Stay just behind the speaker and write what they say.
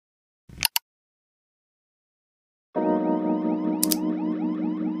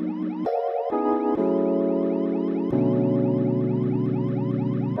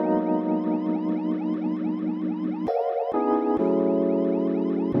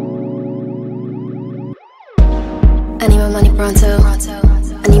I need my money pronto. I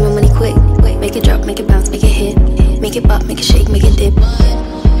need my money quick. Make it drop, make it bounce, make it hit. Make it pop, make it shake, make it dip.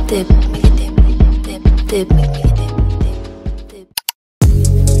 Dip, make it dip, dip, dip, make it dip, dip.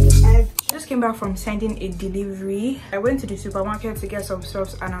 I just came back from sending a delivery. I went to the supermarket to get some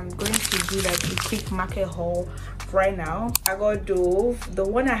stuff and I'm going to do like a quick market haul right now. I got Dove. The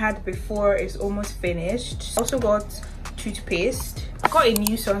one I had before is almost finished. I also got toothpaste. I got a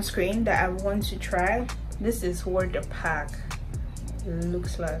new sunscreen that I want to try. This is what the pack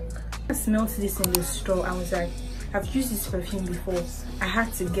looks like. I smelled this in the store. I was like, I've used this perfume before. I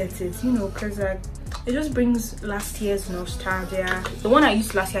had to get it, you know, because like it just brings last year's nostalgia. The one I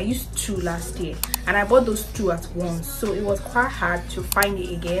used last year, I used 2 last year and I bought those 2 at once, so it was quite hard to find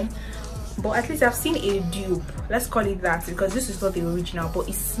it again. But at least I've seen a dupe, let's call it that, because this is not the original, but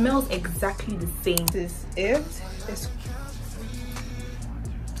it smells exactly the same. This is it.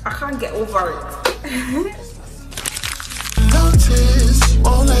 I can't get over it. Notice,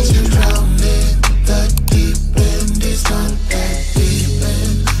 all as you drown in the deep end is not that deep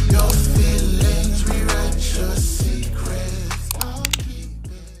end. Your feelings rewrite your secrets. I'll keep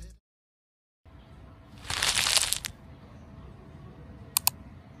it.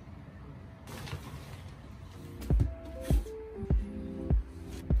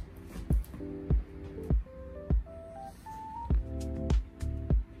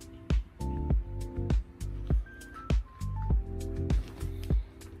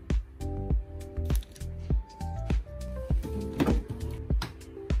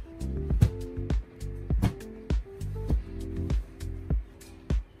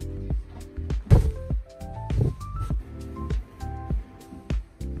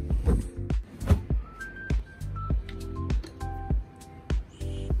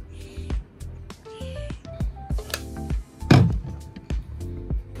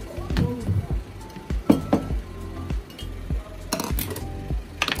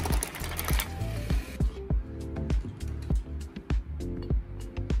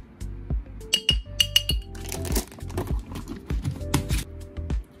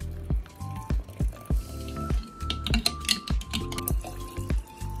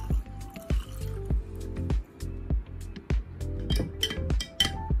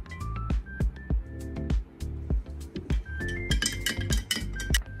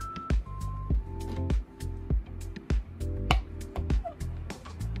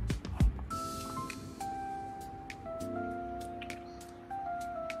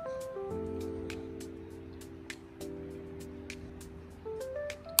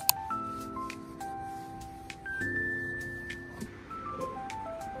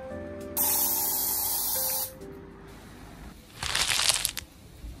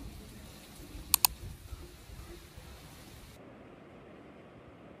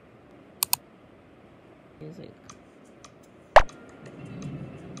 Music.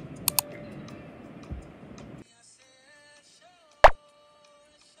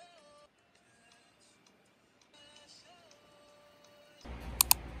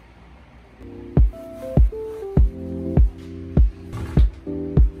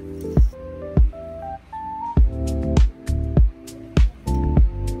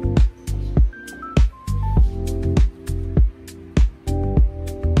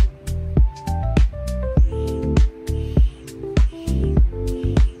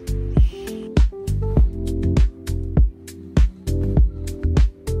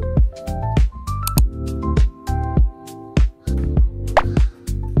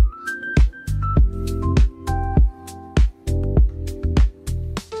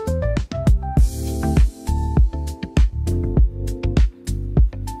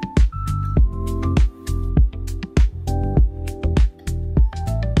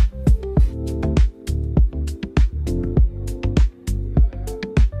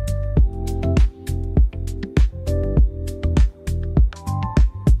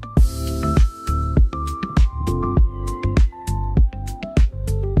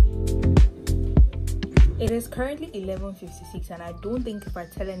 It is currently 11:56 and I don't think if I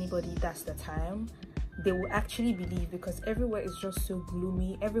tell anybody that's the time, they will actually believe, because everywhere is just so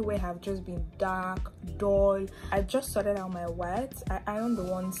gloomy. Everywhere have just been dark, dull. I just sorted out my whites. I ironed the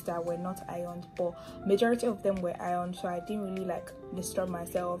ones that were not ironed, but majority of them were ironed, so I didn't really like disturb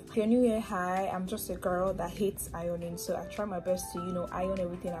myself. If you're new here, hi, I'm just a girl that hates ironing, so I try my best to, you know, iron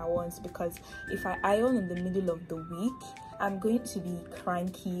everything at once, because if I iron in the middle of the week, I'm going to be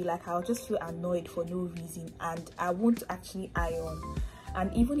cranky. Like, I'll just feel annoyed for no reason and I won't actually iron.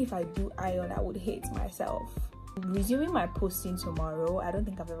 And even if I do iron, I would hate myself. resuming my posting tomorrow. I don't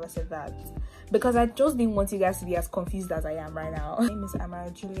think I've ever said that because I just didn't want you guys to be as confused as I am right now. My name is Amara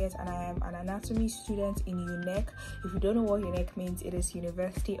Juliet and I am an anatomy student in UNEC. If you don't know what UNEC means, it is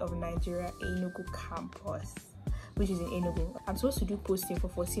University of Nigeria Enugu campus, which is in Enugu. I'm supposed to do posting for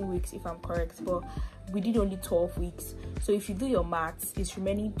 14 weeks if I'm correct, but we did only 12 weeks. So if you do your maths, it's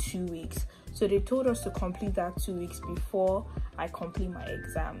remaining 2 weeks. So they told us to complete that 2 weeks before I complete my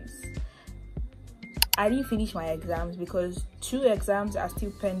exams. I didn't finish my exams because 2 exams are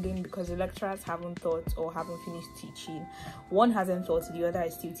still pending because the lecturers haven't taught or haven't finished teaching. One hasn't taught, the other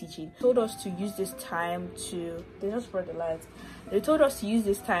is still teaching. They told us to use this time to, they just brought the lights. They told us to use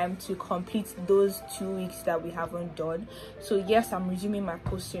this time to complete those 2 weeks that we haven't done. So yes, I'm resuming my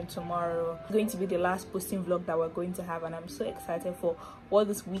posting tomorrow. It's going to be the last posting vlog that we're going to have, and I'm so excited for what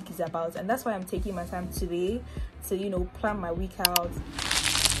this week is about. And that's why I'm taking my time today to, you know, plan my week out.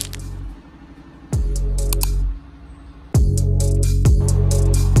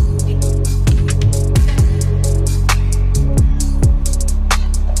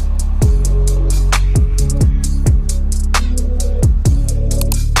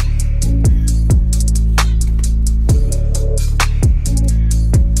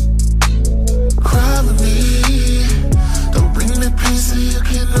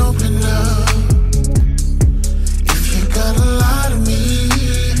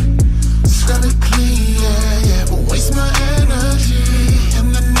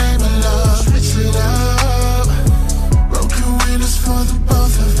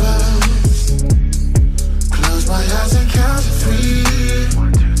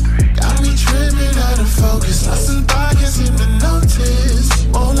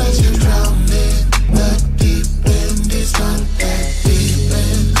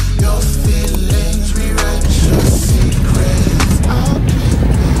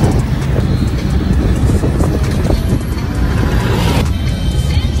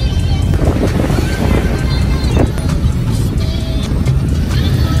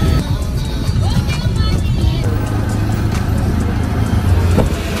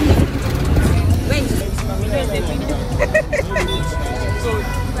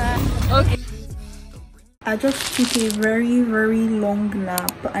 I just took a very long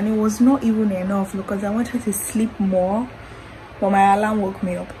nap and it was not even enough because I wanted to sleep more, but my alarm woke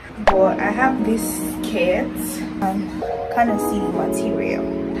me up. But I have this skirt and kind of see the material,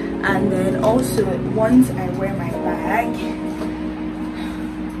 and then also once I wear my bag,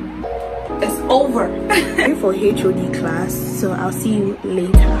 it's over. I'm for HOD class, so I'll see you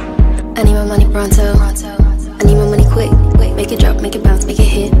later. I need my money pronto. I need my money quick. Make it drop, make it bounce, make it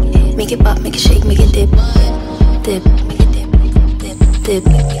hit. Make it pop, make it shake, make it dip. Dip, make it dip, dip, dip,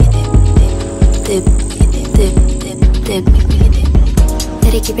 dip, dip, dip, dip, dip.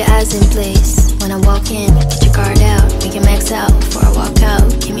 Better keep your eyes in place. When I walk in, get your guard out. Make it max out before I walk out.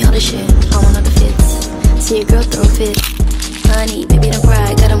 Give me all the shit, I want all the fits. See a girl throw a fit. Honey, baby don't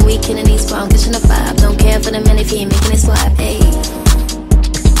cry. Got them weak in the knees, but I'm catching the vibe. Don't care for the man if he ain't making it slide, ayy.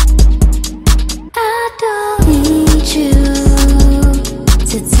 I don't need you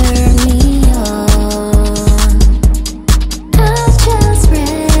to turn me on. I'll just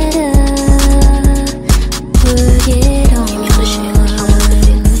rather put it on. Give me all the shit, I want the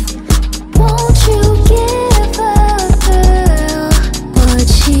fix. Won't you give a girl what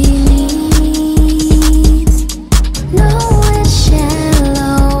she needs? No, it's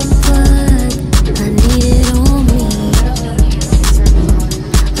shallow, but I need it on me.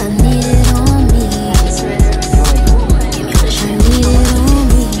 I need it on me.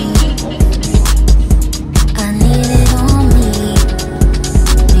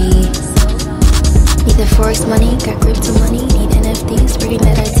 Forex money, got crypto money, need NFTs, bringing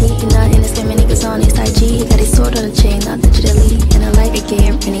that IT, you're not in the scamming niggas on his IG. He got his sword on the chain, not digitally, and I like a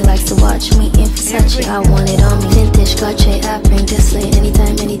game, and he likes to watch me in Versace. I want it on me, vintage, Gache, I bring this late,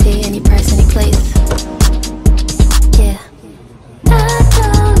 anytime, any day, any price, any place. Yeah. I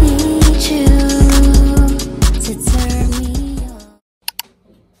don't need you to turn me on.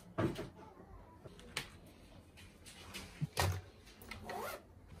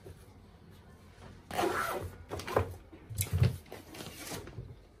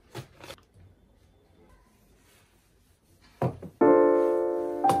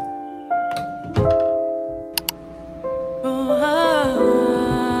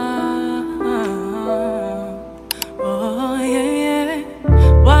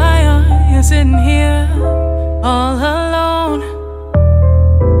 Sitting here all alone,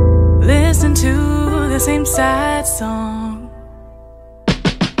 listen to the same sad song.